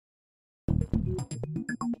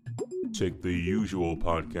Take the usual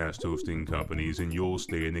podcast hosting companies and you'll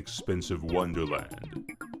stay in expensive wonderland.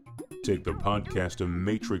 Take the Podcaster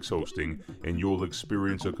Matrix hosting and you'll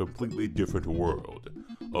experience a completely different world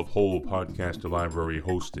of whole podcast library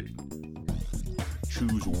hosting.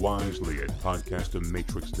 Choose wisely at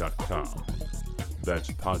podcastermatrix.com. That's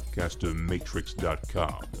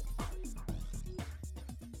podcastermatrix.com.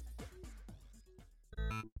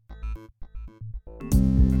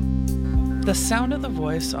 The sound of the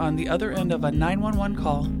voice on the other end of a 911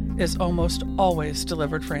 call is almost always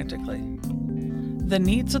delivered frantically. The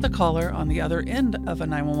needs of the caller on the other end of a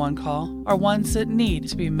 911 call are ones that need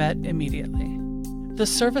to be met immediately. The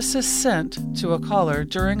services sent to a caller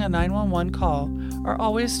during a 911 call are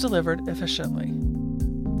always delivered efficiently.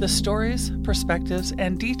 The stories, perspectives,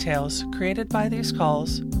 and details created by these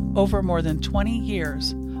calls over more than 20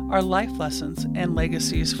 years are life lessons and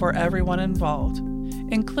legacies for everyone involved,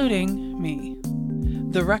 including me.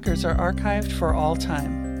 The records are archived for all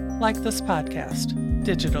time, like this podcast,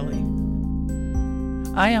 digitally.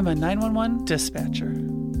 I am a 911 dispatcher.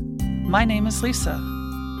 My name is Lisa.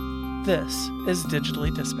 This is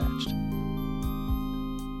Digitally Dispatched.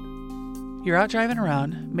 You're out driving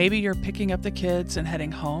around. Maybe you're picking up the kids and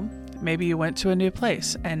heading home. Maybe you went to a new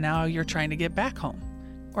place and now you're trying to get back home.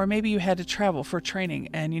 Or maybe you had to travel for training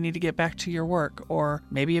and you need to get back to your work. Or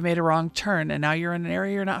maybe you made a wrong turn and now you're in an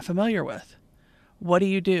area you're not familiar with. What do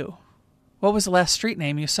you do? What was the last street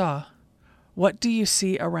name you saw? What do you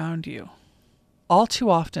see around you? All too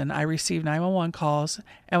often, I receive 911 calls,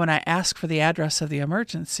 and when I ask for the address of the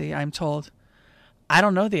emergency, I'm told, I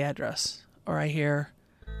don't know the address. Or I hear,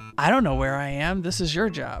 I don't know where I am. This is your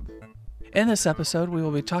job. In this episode, we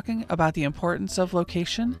will be talking about the importance of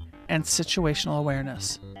location and situational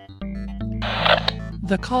awareness.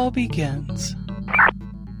 The call begins.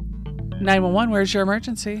 911, where's your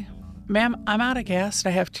emergency? Ma'am, I'm out of gas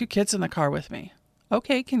and I have 2 kids in the car with me.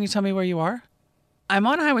 Okay, can you tell me where you are? I'm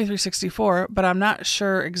on Highway 364, but I'm not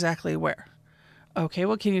sure exactly where. Okay,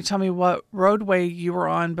 well, can you tell me what roadway you were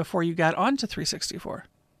on before you got onto 364?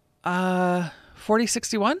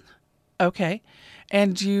 4061? Okay.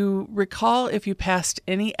 And do you recall if you passed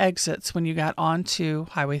any exits when you got onto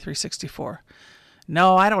Highway 364?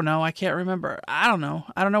 No, I don't know. I can't remember. I don't know.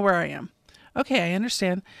 I don't know where I am. Okay, I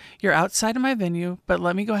understand. You're outside of my venue, but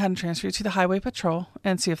let me go ahead and transfer you to the Highway Patrol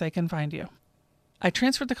and see if they can find you. I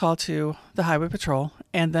transferred the call to the Highway Patrol,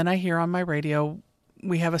 and then I hear on my radio,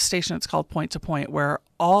 we have a station that's called Point to Point, where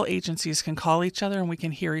all agencies can call each other and we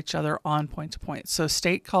can hear each other on Point to Point. So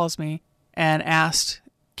state calls me and asked,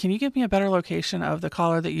 can you give me a better location of the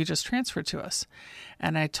caller that you just transferred to us?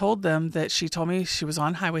 And I told them that she told me she was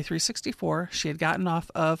on Highway 364. She had gotten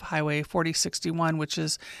off of Highway 4061, which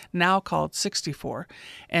is now called 64,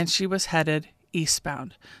 and she was headed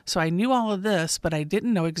eastbound. So I knew all of this, but I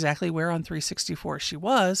didn't know exactly where on 364 she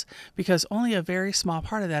was because only a very small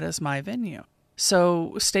part of that is my venue.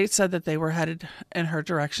 So state said that they were headed in her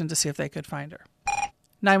direction to see if they could find her.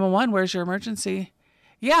 911, where's your emergency?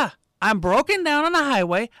 Yeah, I'm broken down on the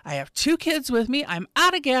highway. I have 2 kids with me. I'm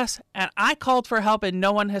out of gas and I called for help and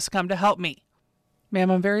no one has come to help me. Ma'am,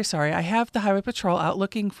 I'm very sorry. I have the Highway Patrol out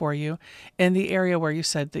looking for you in the area where you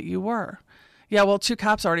said that you were. Yeah, well, 2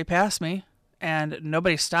 cops already passed me. And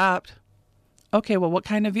nobody stopped. Okay, well, what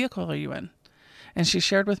kind of vehicle are you in? And she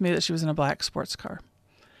shared with me that she was in a black sports car.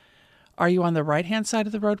 Are you on the right-hand side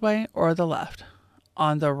of the roadway or the left?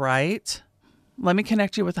 On the right. Let me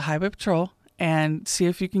connect you with the Highway Patrol and see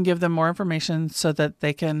if you can give them more information so that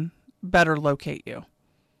they can better locate you.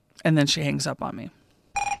 And then she hangs up on me.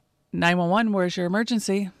 911, where's your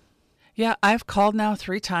emergency? Yeah, I've called now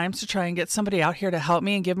 3 times to try and get somebody out here to help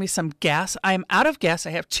me and give me some gas. I am out of gas. I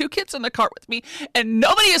have 2 kids in the car with me, and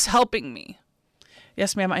nobody is helping me.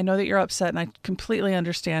 Yes, ma'am, I know that you're upset, and I completely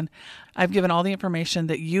understand. I've given all the information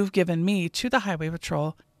that you've given me to the Highway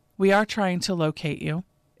Patrol. We are trying to locate you.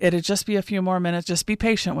 It'll just be a few more minutes. Just be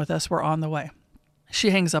patient with us. We're on the way. She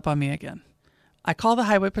hangs up on me again. I call the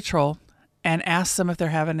Highway Patrol and asked them if they're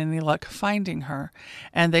having any luck finding her.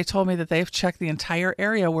 And they told me that they've checked the entire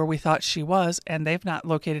area where we thought she was, and they've not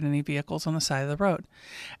located any vehicles on the side of the road.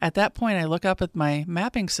 At that point, I look up at my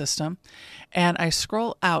mapping system, and I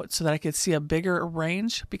scroll out so that I could see a bigger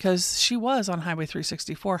range, because she was on Highway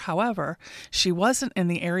 364. However, she wasn't in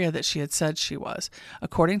the area that she had said she was.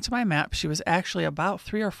 According to my map, she was actually about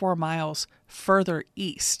 3 or 4 miles further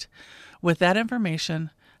east. With that information,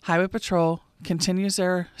 Highway Patrol continues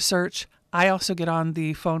their search. I also get on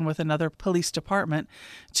the phone with another police department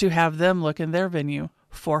to have them look in their venue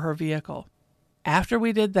for her vehicle. After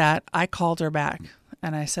we did that, I called her back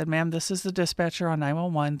and I said, ma'am, this is the dispatcher on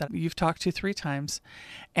 911 that you've talked to 3 times.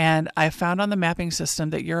 And I found on the mapping system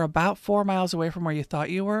that you're about 4 miles away from where you thought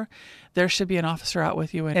you were. There should be an officer out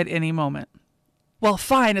with you at any moment. Well,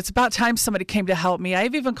 fine. It's about time somebody came to help me.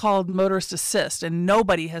 I've even called motorist assist and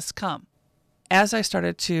nobody has come. As I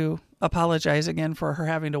started to apologize again for her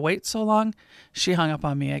having to wait so long, she hung up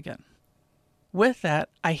on me again. With that,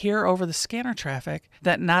 I hear over the scanner traffic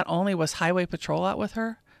that not only was Highway Patrol out with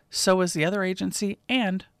her, so was the other agency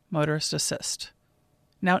and motorist assist.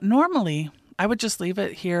 Now, normally, I would just leave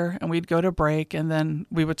it here and we'd go to break and then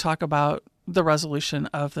we would talk about the resolution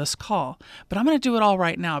of this call. But I'm going to do it all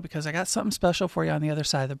right now because I got something special for you on the other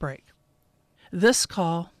side of the break. This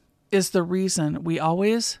call is the reason we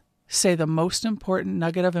always say the most important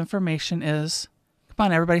nugget of information is, come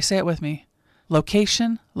on, everybody say it with me,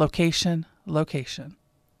 location, location, location.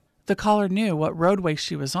 The caller knew what roadway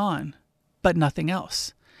she was on, but nothing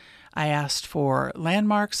else. I asked for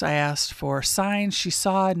landmarks. I asked for signs. She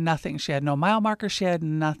saw nothing. She had no mile marker. She had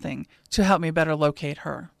nothing to help me better locate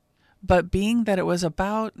her. But being that it was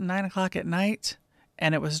about 9 o'clock at night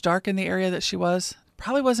and it was dark in the area that she was,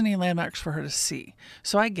 probably wasn't any landmarks for her to see.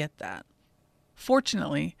 So I get that.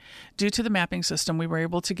 Fortunately, due to the mapping system, we were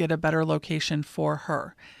able to get a better location for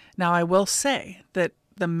her. Now, I will say that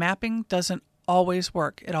the mapping doesn't always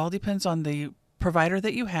work. It all depends on the provider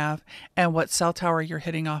that you have and what cell tower you're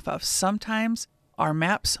hitting off of. Sometimes our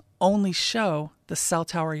maps only show the cell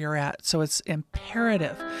tower you're at, so it's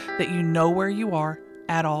imperative that you know where you are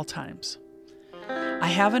at all times. I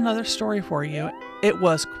have another story for you. It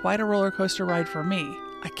was quite a roller coaster ride for me.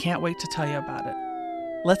 I can't wait to tell you about it.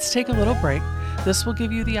 Let's take a little break. This will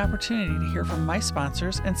give you the opportunity to hear from my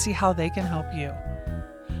sponsors and see how they can help you.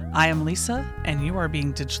 I am Lisa, and you are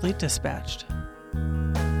being digitally dispatched.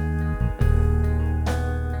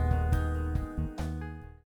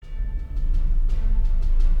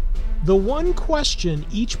 The one question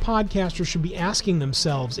each podcaster should be asking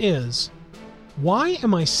themselves is, why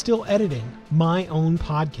am I still editing my own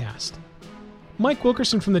podcast? Mike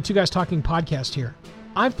Wilkerson from the Two Guys Talking podcast here.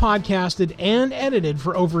 I've podcasted and edited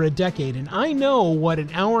for over a decade, and I know what an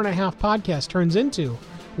hour-and-a-half podcast turns into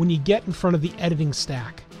when you get in front of the editing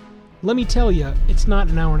stack. Let me tell you, it's not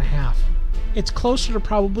an hour and a half. It's closer to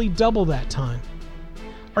probably double that time.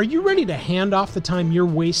 Are you ready to hand off the time you're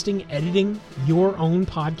wasting editing your own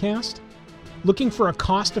podcast? Looking for a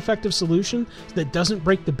cost-effective solution that doesn't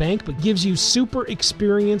break the bank but gives you super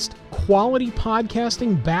experienced, quality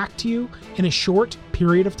podcasting back to you in a short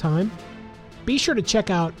period of time? Be sure to check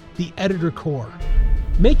out the Editor Core.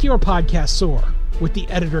 Make your podcast soar with the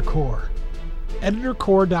Editor Core.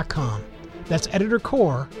 EditorCore.com. That's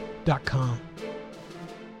EditorCore.com.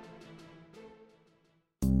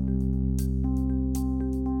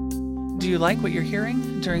 Do you like what you're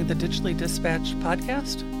hearing during the Digitally Dispatched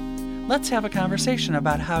podcast? Let's have a conversation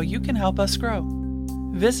about how you can help us grow.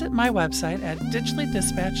 Visit my website at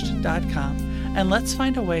digitallydispatched.com and let's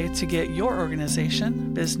find a way to get your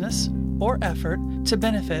organization, business, or effort to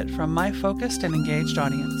benefit from my focused and engaged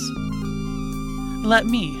audience. Let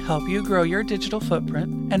me help you grow your digital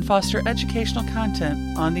footprint and foster educational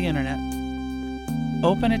content on the internet.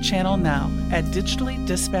 Open a channel now at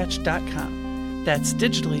digitallydispatched.com. That's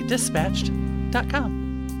digitallydispatched.com.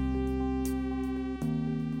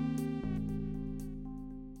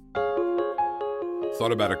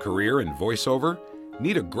 Thought about a career in voiceover?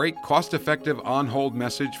 Need a great, cost-effective on-hold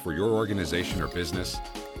message for your organization or business?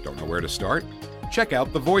 Don't know where to start? Check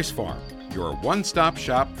out The Voice Farm, your one-stop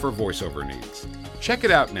shop for voiceover needs. Check it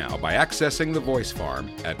out now by accessing The Voice Farm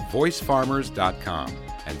at voicefarmers.com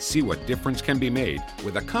and see what difference can be made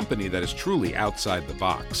with a company that is truly outside the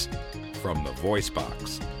box. From the Voice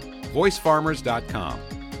Box. voicefarmers.com.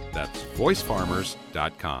 That's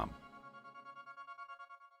voicefarmers.com.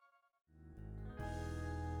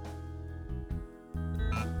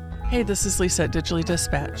 Hey, this is Lisa at Digitally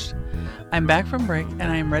Dispatched. I'm back from break and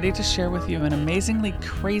I am ready to share with you an amazingly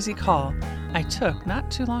crazy call I took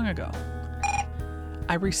not too long ago.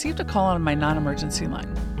 I received a call on my non-emergency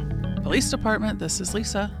line. Police department, this is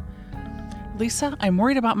Lisa. Lisa, I'm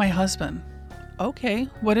worried about my husband. Okay,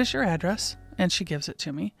 what is your address? And she gives it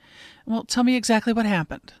to me. Well, tell me exactly what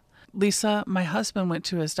happened. Lisa, my husband went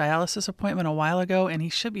to his dialysis appointment a while ago and he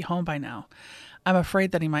should be home by now. I'm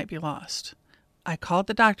afraid that he might be lost. I called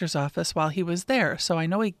the doctor's office while he was there, so I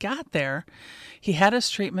know he got there. He had his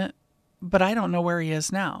treatment, but I don't know where he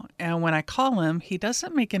is now. And when I call him, he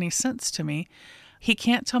doesn't make any sense to me. He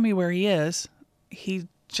can't tell me where he is. He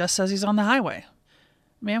just says he's on the highway.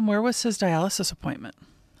 Ma'am, where was his dialysis appointment?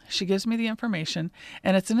 She gives me the information,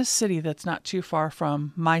 and it's in a city that's not too far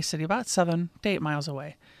from my city, about 7 to 8 miles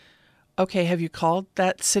away. Okay, have you called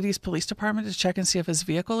that city's police department to check and see if his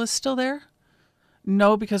vehicle is still there?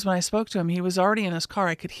 No, because when I spoke to him, he was already in his car.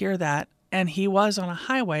 I could hear that. And he was on a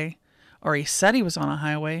highway, or he said he was on a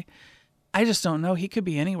highway. I just don't know. He could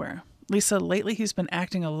be anywhere. Lisa, lately he's been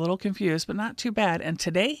acting a little confused, but not too bad. And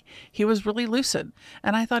today he was really lucid.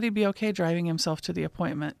 And I thought he'd be okay driving himself to the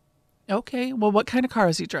appointment. Okay, well, what kind of car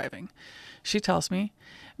is he driving? She tells me,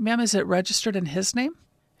 ma'am, is it registered in his name?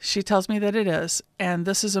 She tells me that it is, and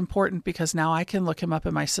this is important because now I can look him up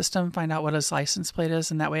in my system, find out what his license plate is,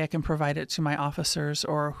 and that way I can provide it to my officers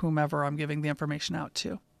or whomever I'm giving the information out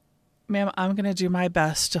to. Ma'am, I'm going to do my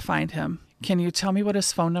best to find him. Can you tell me what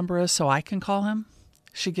his phone number is so I can call him?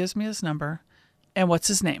 She gives me his number. And what's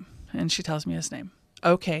his name? And she tells me his name.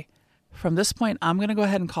 Okay, from this point, I'm going to go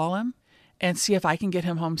ahead and call him and see if I can get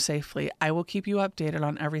him home safely. I will keep you updated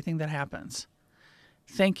on everything that happens.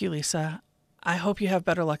 Thank you, Lisa. I hope you have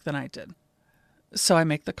better luck than I did. So I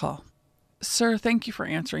make the call. Sir, thank you for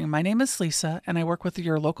answering. My name is Lisa, and I work with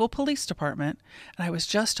your local police department. And I was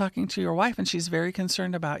just talking to your wife, and she's very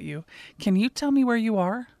concerned about you. Can you tell me where you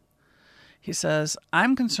are? He says,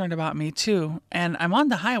 I'm concerned about me too, and I'm on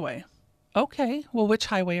the highway. Okay, well, which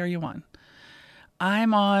highway are you on?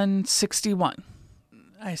 I'm on 61.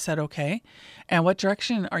 I said, okay. And what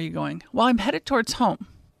direction are you going? Well, I'm headed towards home.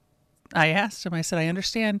 I asked him, I said, I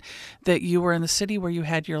understand that you were in the city where you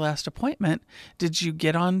had your last appointment. Did you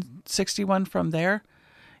get on 61 from there?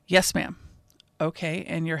 Yes, ma'am. Okay,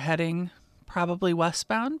 and you're heading probably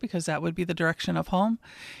westbound because that would be the direction of home?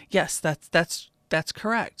 Yes, that's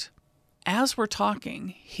correct. As we're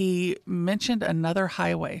talking, he mentioned another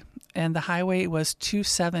highway, and the highway was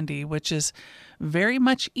 270, which is very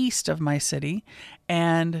much east of my city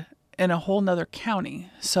and in a whole nother county.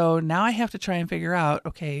 So now I have to try and figure out,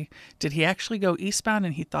 okay, did he actually go eastbound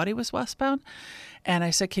and he thought he was westbound? And I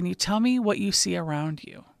said, can you tell me what you see around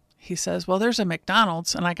you? He says, well, there's a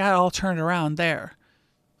McDonald's and I got all turned around there.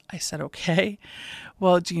 I said, okay.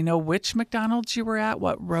 Well, do you know which McDonald's you were at,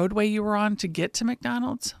 what roadway you were on to get to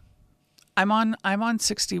McDonald's? I'm on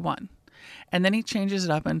 61. And then he changes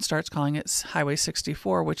it up and starts calling it Highway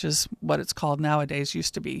 64, which is what it's called nowadays.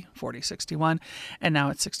 Used to be 4061, and now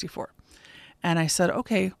it's 64. And I said,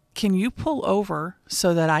 okay, can you pull over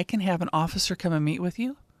so that I can have an officer come and meet with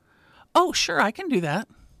you? Oh, sure, I can do that.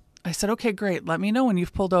 I said, okay, great. Let me know when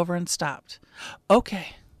you've pulled over and stopped.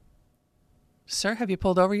 Okay. Sir, have you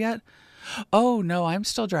pulled over yet? Oh, no, I'm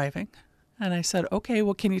still driving. And I said, okay,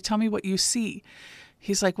 well, can you tell me what you see?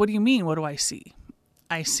 He's like, what do you mean? What do I see?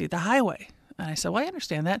 I see the highway. And I said, well, I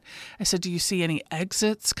understand that. I said, do you see any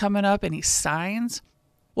exits coming up, any signs?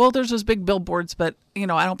 Well, there's those big billboards, but, I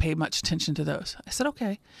don't pay much attention to those. I said,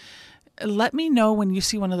 okay. Let me know when you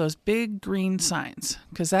see one of those big green signs,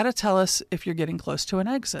 because that'll tell us if you're getting close to an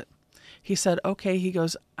exit. He said, okay. He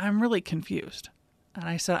goes, I'm really confused. And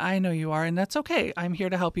I said, I know you are, and that's okay. I'm here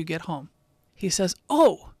to help you get home. He says,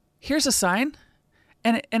 oh, here's a sign,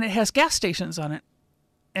 and it has gas stations on it,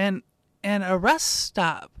 and a rest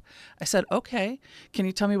stop. I said, okay, can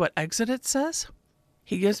you tell me what exit it says?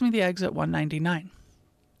 He gives me the exit 199.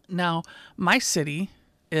 Now, my city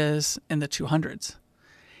is in the 200s.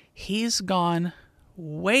 He's gone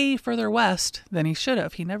way further west than he should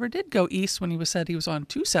have. He never did go east when he said he was on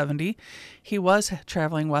 270. He was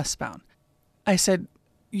traveling westbound. I said,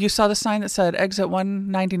 you saw the sign that said exit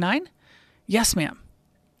 199? Yes, ma'am.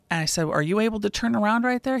 And I said, are you able to turn around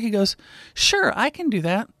right there? He goes, sure, I can do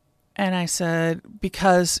that. And I said,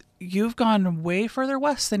 because you've gone way further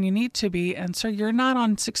west than you need to be, and so you're not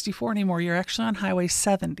on 64 anymore. You're actually on Highway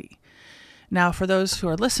 70. Now, for those who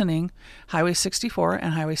are listening, Highway 64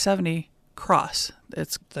 and Highway 70 cross.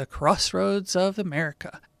 It's the crossroads of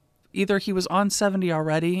America. Either he was on 70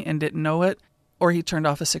 already and didn't know it, or he turned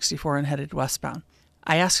off of 64 and headed westbound.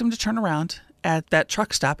 I asked him to turn around at that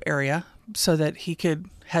truck stop area so that he could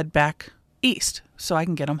head back east so I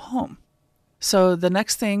can get him home. So the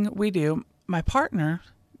next thing we do, my partner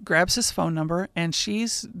grabs his phone number and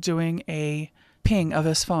she's doing a ping of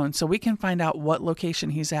his phone so we can find out what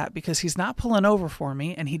location he's at, because he's not pulling over for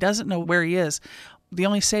me and he doesn't know where he is. The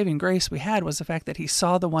only saving grace we had was the fact that he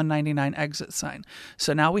saw the 199 exit sign.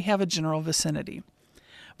 So now we have a general vicinity.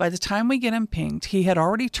 By the time we get him pinged, he had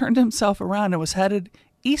already turned himself around and was headed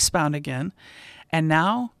eastbound again. And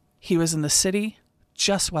now he was in the city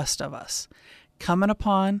just west of us, coming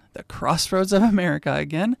upon the crossroads of America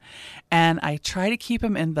again. And I try to keep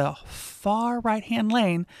him in the far right-hand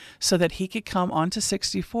lane so that he could come onto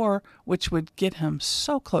 64, which would get him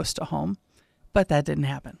so close to home. But that didn't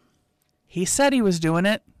happen. He said he was doing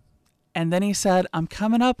it. And then he said, I'm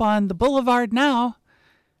coming up on the boulevard now.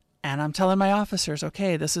 And I'm telling my officers,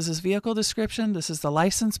 okay, this is his vehicle description. This is the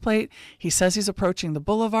license plate. He says he's approaching the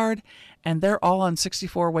boulevard, and they're all on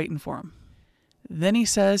 64 waiting for him. Then he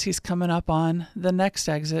says he's coming up on the next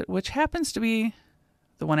exit, which happens to be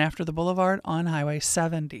the one after the boulevard on Highway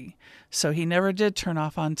 70. So he never did turn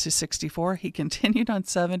off onto 64. He continued on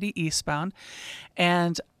 70 eastbound.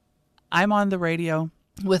 And I'm on the radio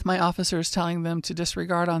with my officers telling them to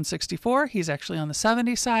disregard on 64. He's actually on the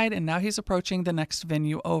 70 side, and now he's approaching the next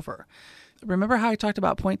venue over. Remember how I talked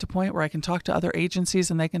about point to point where I can talk to other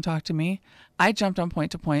agencies and they can talk to me? I jumped on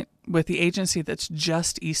point to point with the agency that's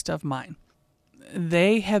just east of mine.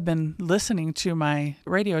 They have been listening to my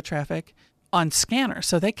radio traffic on scanner,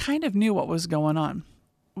 so they kind of knew what was going on.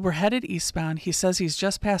 We're headed eastbound. He says he's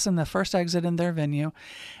just passing the first exit in their venue,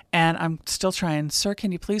 and I'm still trying, sir,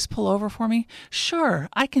 can you please pull over for me? Sure,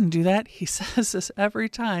 I can do that. He says this every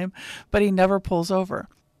time, but he never pulls over.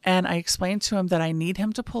 And I explained to him that I need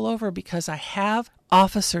him to pull over because I have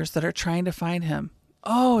officers that are trying to find him.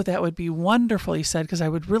 Oh, that would be wonderful, he said, because I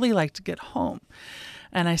would really like to get home.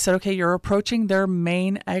 And I said, okay, you're approaching their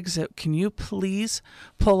main exit. Can you please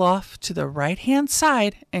pull off to the right-hand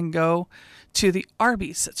side and go to the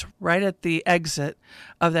Arby's? It's right at the exit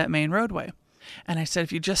of that main roadway. And I said,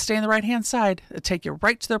 if you just stay on the right-hand side, it'll take you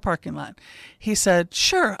right to their parking lot. He said,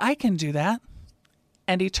 sure, I can do that.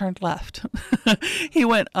 And he turned left. He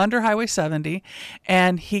went under Highway 70,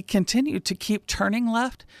 and he continued to keep turning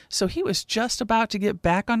left. So he was just about to get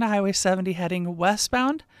back onto Highway 70 heading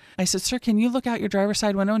westbound. I said, sir, can you look out your driver's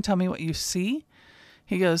side window and tell me what you see?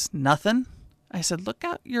 He goes, nothing. I said, look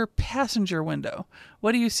out your passenger window.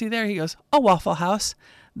 What do you see there? He goes, a Waffle House.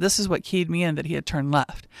 This is what keyed me in that he had turned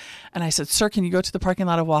left. And I said, sir, can you go to the parking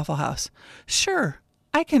lot of Waffle House? Sure,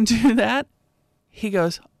 I can do that. He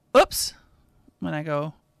goes, oops. When I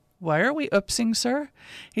go, why are we oopsing, sir?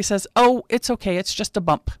 He says, oh, it's okay. It's just a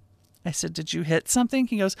bump. I said, did you hit something?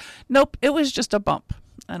 He goes, nope, it was just a bump.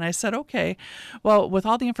 And I said, okay. Well, with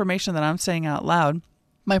all the information that I'm saying out loud,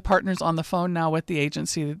 my partner's on the phone now with the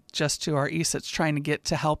agency just to our east that's trying to get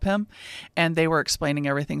to help him. And they were explaining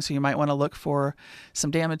everything. So you might want to look for some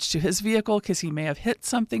damage to his vehicle because he may have hit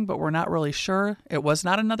something, but we're not really sure. It was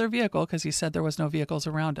not another vehicle because he said there was no vehicles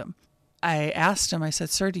around him. I asked him, I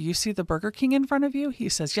said, sir, do you see the Burger King in front of you? He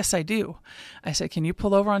says, yes, I do. I said, can you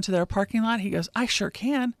pull over onto their parking lot? He goes, I sure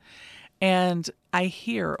can. And I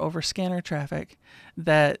hear over scanner traffic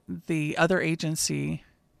that the other agency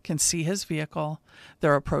can see his vehicle.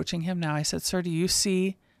 They're approaching him now. I said, sir, do you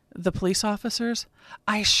see the police officers?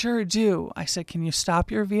 I sure do. I said, can you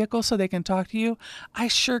stop your vehicle so they can talk to you? I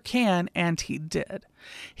sure can. And he did.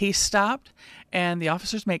 He stopped and the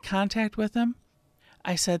officers made contact with him.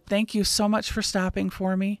 I said, thank you so much for stopping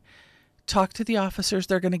for me. Talk to the officers.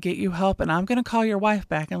 They're going to get you help. And I'm going to call your wife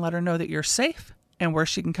back and let her know that you're safe and where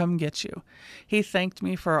she can come and get you. He thanked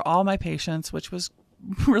me for all my patience, which was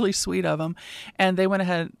really sweet of him. And they went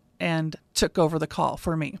ahead and took over the call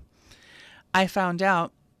for me. I found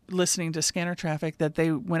out, listening to scanner traffic, that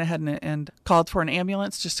they went ahead and called for an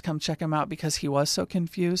ambulance just to come check him out because he was so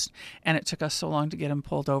confused. And it took us so long to get him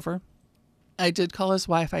pulled over. I did call his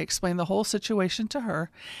wife. I explained the whole situation to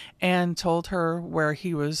her and told her where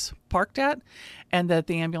he was parked at and that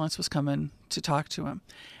the ambulance was coming to talk to him.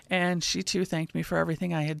 And she too thanked me for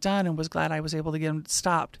everything I had done and was glad I was able to get him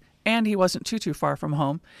stopped. And he wasn't too far from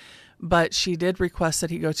home, but she did request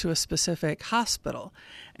that he go to a specific hospital.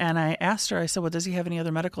 And I asked her, I said, well, does he have any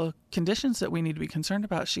other medical conditions that we need to be concerned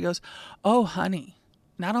about? She goes, oh, honey,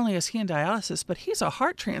 not only is he in dialysis, but he's a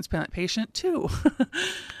heart transplant patient too.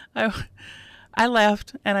 I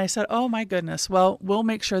laughed and I said, oh my goodness, well, we'll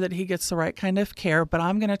make sure that he gets the right kind of care, but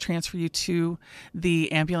I'm going to transfer you to the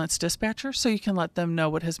ambulance dispatcher so you can let them know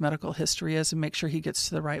what his medical history is and make sure he gets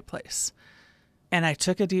to the right place. And I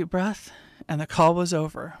took a deep breath and the call was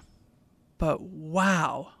over. But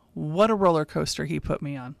wow, what a roller coaster he put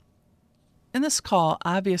me on. In this call,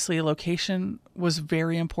 obviously location was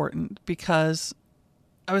very important because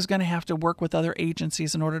I was going to have to work with other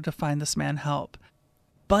agencies in order to find this man help.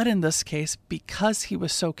 But in this case, because he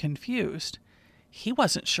was so confused, he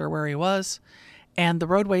wasn't sure where he was. And the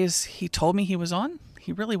roadways he told me he was on,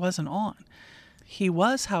 he really wasn't on. He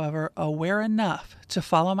was, however, aware enough to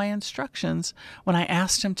follow my instructions when I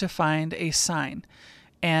asked him to find a sign.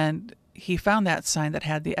 And he found that sign that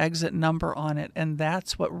had the exit number on it, and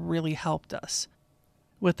that's what really helped us.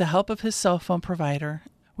 With the help of his cell phone provider,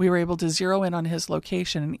 we were able to zero in on his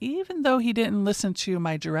location, and even though he didn't listen to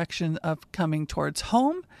my direction of coming towards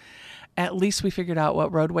home, at least we figured out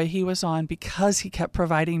what roadway he was on because he kept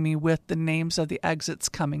providing me with the names of the exits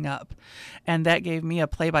coming up. And that gave me a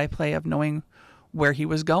play-by-play of knowing where he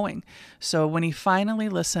was going. So when he finally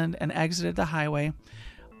listened and exited the highway,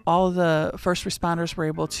 all the first responders were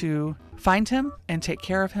able to find him and take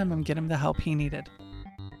care of him and get him the help he needed.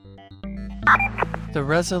 The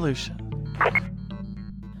resolution.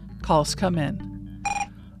 Calls come in.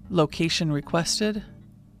 Location requested,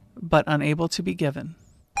 but unable to be given.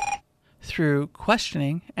 Through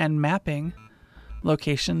questioning and mapping,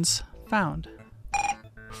 locations found.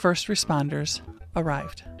 First responders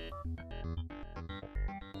arrived.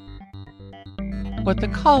 What the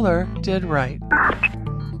caller did right.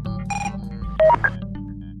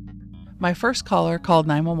 My first caller called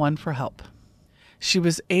 911 for help. She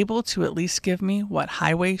was able to at least give me what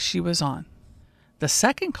highway she was on. The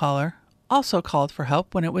second caller also called for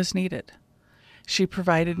help when it was needed. She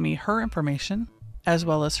provided me her information as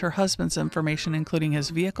well as her husband's information, including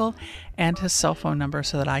his vehicle and his cell phone number,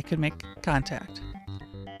 so that I could make contact.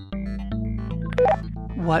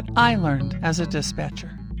 What I learned as a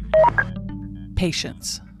dispatcher.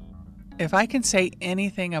 Patience. If I can say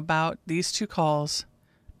anything about these two calls,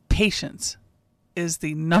 patience is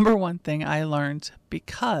the number one thing I learned,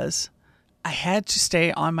 because I had to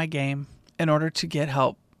stay on my game in order to get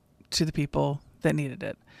help to the people that needed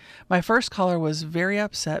it. My first caller was very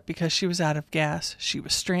upset because she was out of gas. She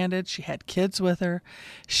was stranded. She had kids with her.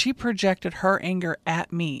 She projected her anger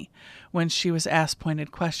at me when she was asked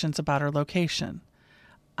pointed questions about her location.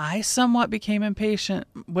 I somewhat became impatient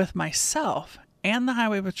with myself and the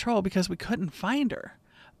highway patrol because we couldn't find her.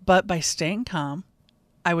 But by staying calm,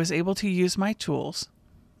 I was able to use my tools,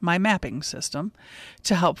 my mapping system,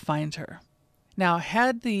 to help find her. Now,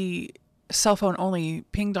 had the cell phone only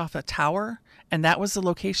pinged off a tower, and that was the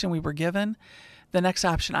location we were given, the next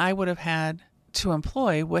option I would have had to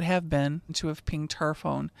employ would have been to have pinged her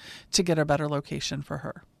phone to get a better location for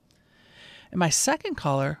her. And my second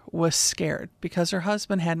caller was scared because her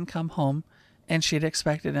husband hadn't come home and she'd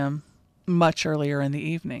expected him much earlier in the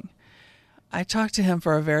evening. I talked to him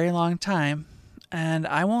for a very long time, and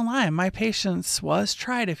I won't lie, my patience was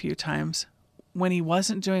tried a few times when he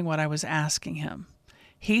wasn't doing what I was asking him.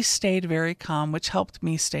 He stayed very calm, which helped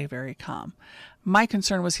me stay very calm. My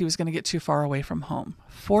concern was he was going to get too far away from home.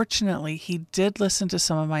 Fortunately, he did listen to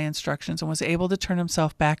some of my instructions and was able to turn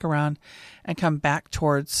himself back around and come back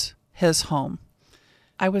towards his home.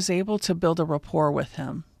 I was able to build a rapport with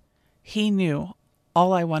him. He knew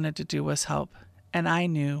all I wanted to do was help, and I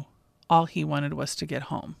knew all he wanted was to get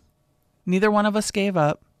home. Neither one of us gave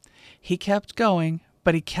up. He kept going,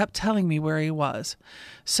 but he kept telling me where he was.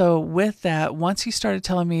 So with that, once he started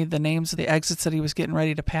telling me the names of the exits that he was getting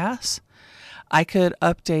ready to pass, I could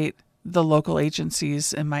update the local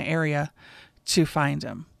agencies in my area to find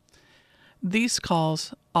him. These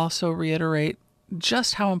calls also reiterate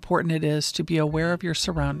just how important it is to be aware of your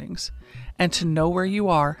surroundings and to know where you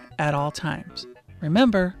are at all times.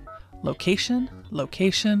 Remember, location,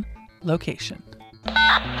 location, location.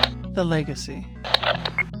 The legacy.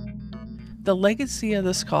 The legacy of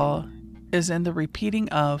this call is in the repeating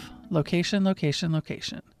of location, location,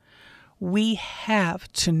 location. We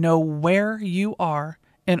have to know where you are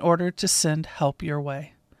in order to send help your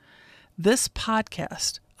way. This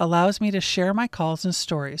podcast allows me to share my calls and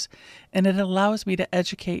stories, and it allows me to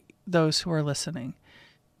educate those who are listening.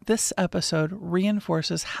 This episode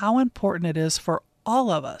reinforces how important it is for all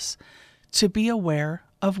of us to be aware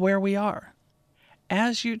of where we are.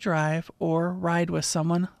 As you drive or ride with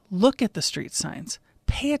someone, look at the street signs.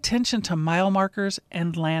 Pay attention to mile markers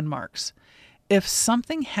and landmarks. If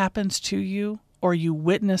something happens to you or you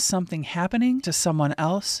witness something happening to someone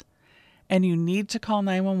else and you need to call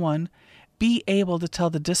 911, be able to tell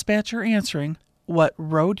the dispatcher answering what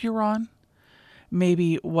road you're on,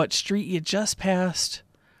 maybe what street you just passed,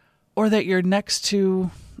 or that you're next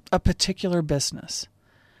to a particular business.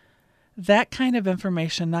 That kind of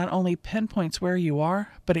information not only pinpoints where you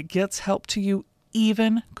are, but it gets help to you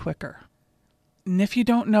even quicker. And if you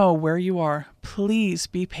don't know where you are, please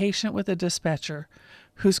be patient with a dispatcher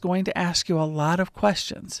who's going to ask you a lot of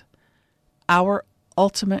questions. Our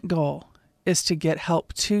ultimate goal is to get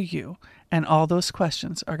help to you, and all those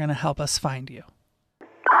questions are going to help us find you.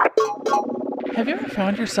 Have you ever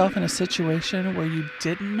found yourself in a situation where you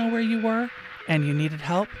didn't know where you were and you needed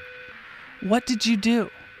help? What did you do?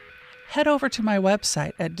 Head over to my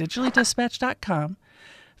website at digitallydispatch.com,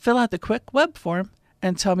 fill out the quick web form,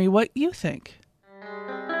 and tell me what you think.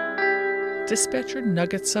 Dispatcher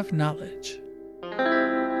Nuggets of Knowledge.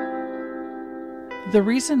 The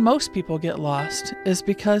reason most people get lost is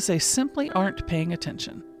because they simply aren't paying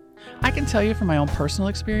attention. I can tell you from my own personal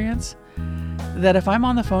experience that if I'm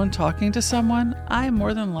on the phone talking to someone, I'm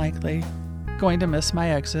more than likely going to miss my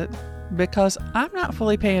exit because I'm not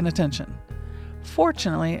fully paying attention.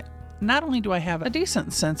 Fortunately, not only do I have a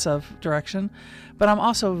decent sense of direction, but I'm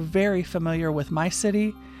also very familiar with my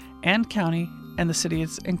city and county and the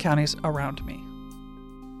cities and counties around me.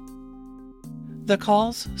 The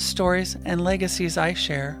calls, stories, and legacies I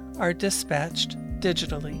share are dispatched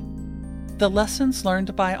digitally. The lessons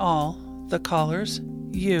learned by all, the callers,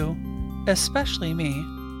 you, especially me,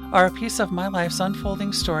 are a piece of my life's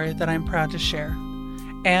unfolding story that I'm proud to share,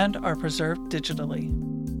 and are preserved digitally.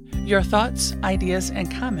 Your thoughts, ideas,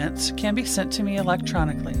 and comments can be sent to me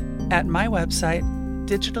electronically at my website,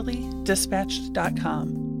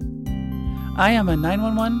 digitallydispatched.com. I am a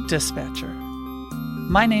 911 dispatcher.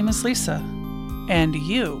 My name is Lisa, and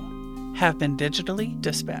you have been digitally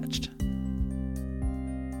dispatched.